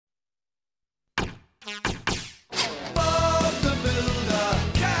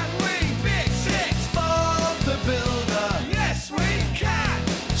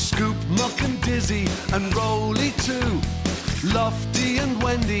and Rolly too. Lofty and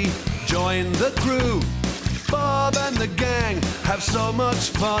Wendy join the crew. Bob and the gang have so much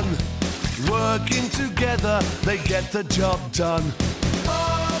fun. Working together, they get the job done.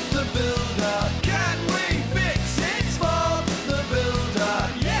 Bob the Builder, can we fix it? Bob the Builder,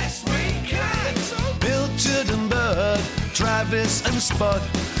 yes we can. Pilchard and Bird, Travis and Spud,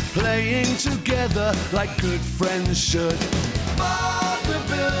 playing together like good friends should. Bob the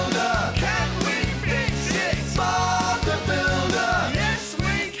Builder, can we fix it? Bob the Builder, yes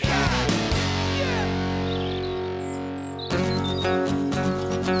we can.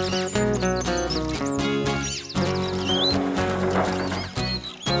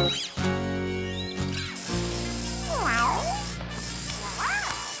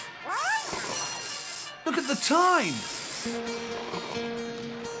 Look at the time.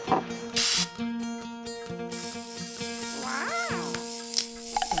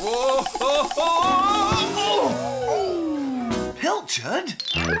 Whoa! Oh. Pilchard?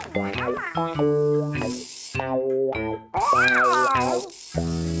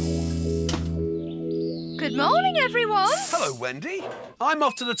 Good morning, everyone. Hello, Wendy. I'm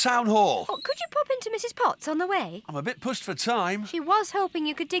off to the town hall. Oh, could you pop into Mrs. Potts on the way? I'm a bit pushed for time. She was hoping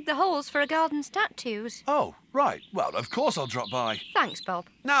you could dig the holes for a garden statues. Oh, right. Well, of course I'll drop by. Thanks, Bob.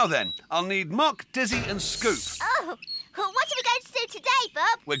 Now then, I'll need Muck, Dizzy and Scoop. Oh, what are we going to do today,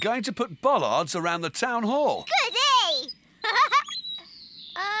 Bob? We're going to put bollards around the town hall. Goody!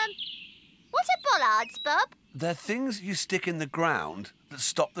 What are bollards, Bob? They're things you stick in the ground that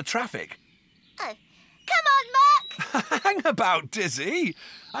stop the traffic. Oh, come on, Muck! Hang about, Dizzy.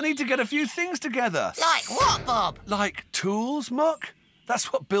 I need to get a few things together. Like what, Bob? Like tools, Muck?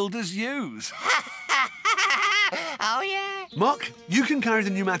 That's what builders use. Oh, yeah? Muck, you can carry the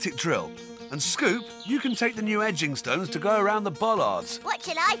pneumatic drill. And Scoop, you can take the new edging stones to go around the bollards. What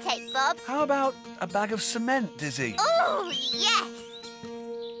shall I take, Bob? How about a bag of cement, Dizzy? Oh, yes!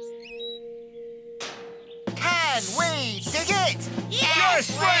 Can we dig it? Yes,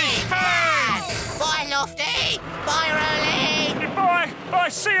 we can! Bye, Lofty! Bye, Rolly! Bye! Bye!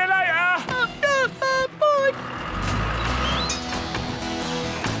 See you later! Bye.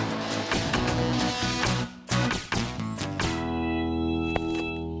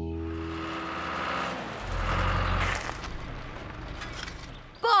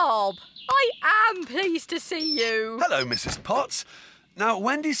 Bob, I am pleased to see you. Hello, Mrs. Potts. Now,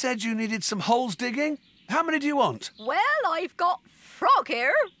 Wendy said you needed some holes digging. How many do you want? Well, I've got Frog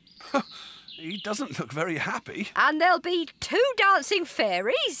here. He doesn't look very happy. And there'll be 2 dancing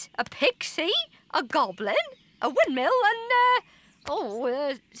fairies, a pixie, a goblin, a windmill and,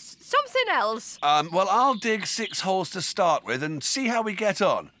 something else. Well, I'll dig 6 holes to start with and see how we get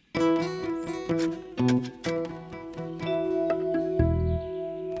on.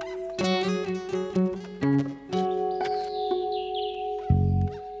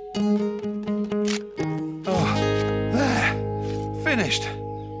 Oh, there. Finished.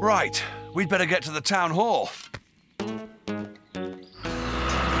 Right, we'd better get to the town hall.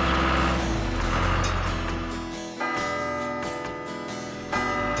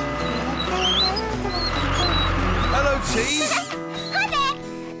 Hello, team. Hi there!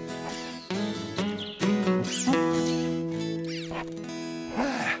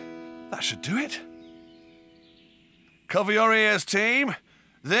 There. That should do it. Cover your ears, team.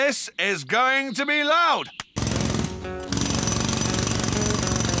 This is going to be loud.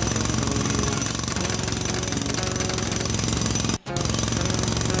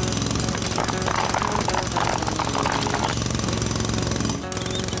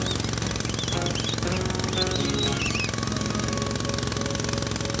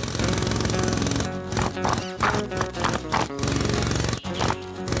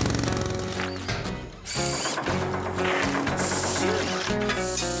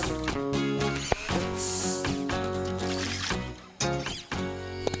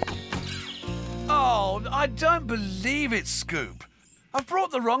 I don't believe it, Scoop. I've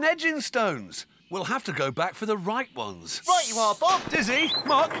brought the wrong edging stones. We'll have to go back for the right ones. Right you are, Bob. Dizzy,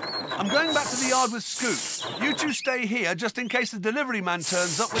 Muck, I'm going back to the yard with Scoop. You two stay here just in case the delivery man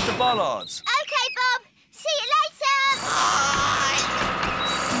turns up with the bollards. OK, Bob. See you later.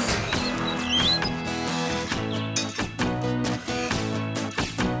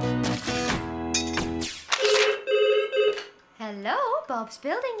 Hello, Bob's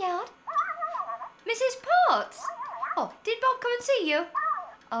building yard. Mrs. Potts. Oh, did Bob come and see you?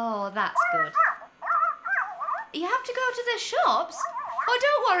 Oh, that's good. You have to go to the shops? Oh,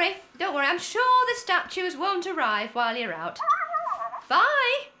 don't worry. Don't worry. I'm sure the statues won't arrive while you're out.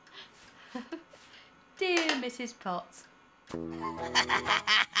 Bye. Dear Mrs. Potts. Look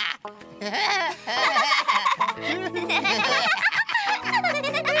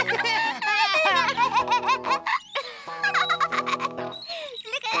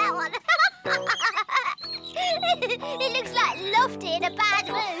at that one. It looks like Lofty in a bad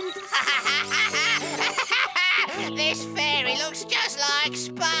mood. This fairy looks just like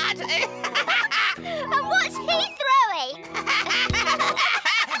Spud. And what's he throwing?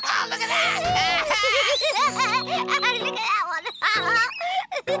 Oh, look at that! Look at that one.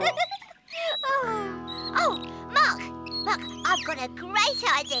 Oh, Mark, I've got a great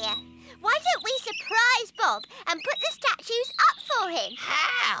idea. Why don't we surprise Bob and put the statues up for him?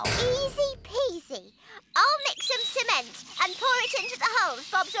 How? Easy peasy. I'll mix some cement and pour it into the holes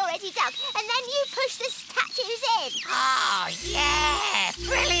Bob's already dug, and then you push the statues in. Oh, yeah!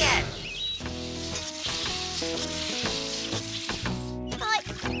 Brilliant! Right,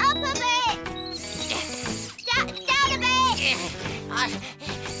 up a bit. Down a bit.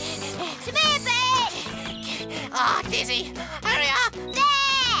 To me a bit. Oh, dizzy! Hurry up! There.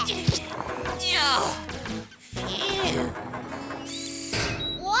 Oh, phew!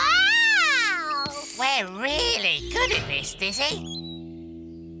 Wow. We're really good at this, Dizzy.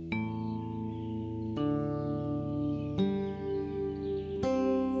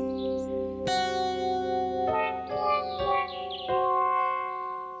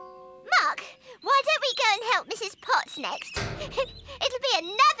 Mark, why don't we go and help Mrs. Potts next? It'll be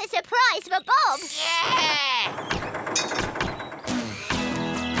another surprise for Bob. Yeah!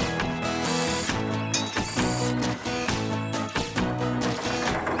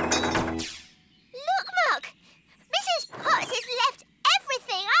 Look, Mark. Mrs. Potts has left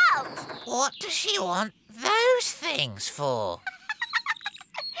everything out. What does she want those things for?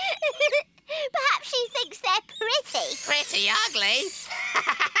 Perhaps she thinks they're pretty. Pretty ugly.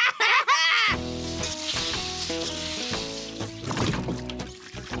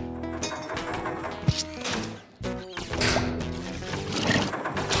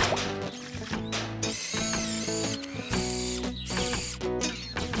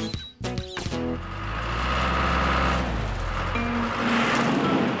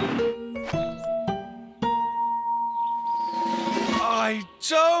 I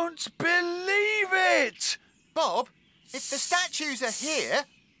don't believe it! Bob, if the statues are here,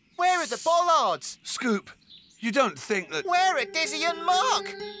 where are the bollards? Scoop, you don't think that... Where are Dizzy and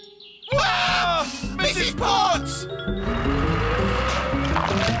Mark? Ah! Mrs. Potts!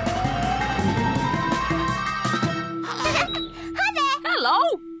 Hi there. Hello?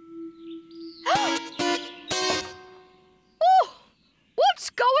 Oh, what's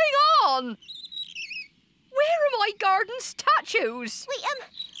going on? Where are my garden statues?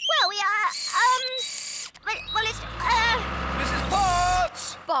 Well, it's, Mrs.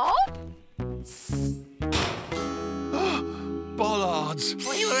 Potts! Bob? Bollards.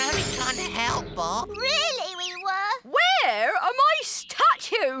 We were only trying to help, Bob. really we were. Where are my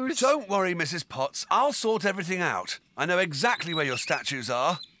statues? Don't worry, Mrs. Potts. I'll sort everything out. I know exactly where your statues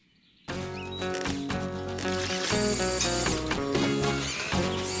are.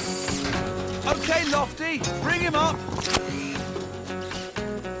 OK, Lofty, bring him up.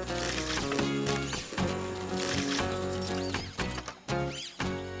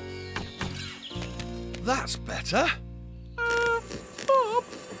 That's better. Bob,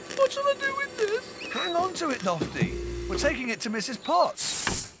 what shall I do with this? Hang on to it, Lofty. We're taking it to Mrs.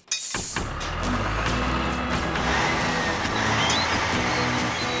 Potts.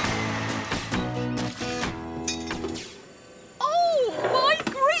 Oh, my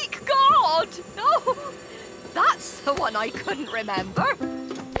Greek god! Oh, that's the one I couldn't remember.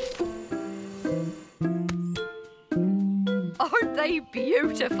 Aren't they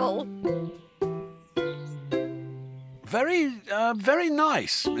beautiful? Very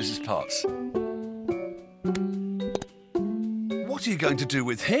nice, Mrs. Potts. What are you going to do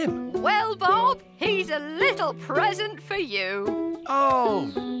with him? Well, Bob, he's a little present for you.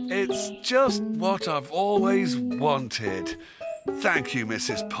 Oh, it's just what I've always wanted. Thank you,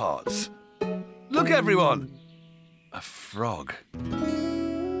 Mrs. Potts. Look, everyone. A frog.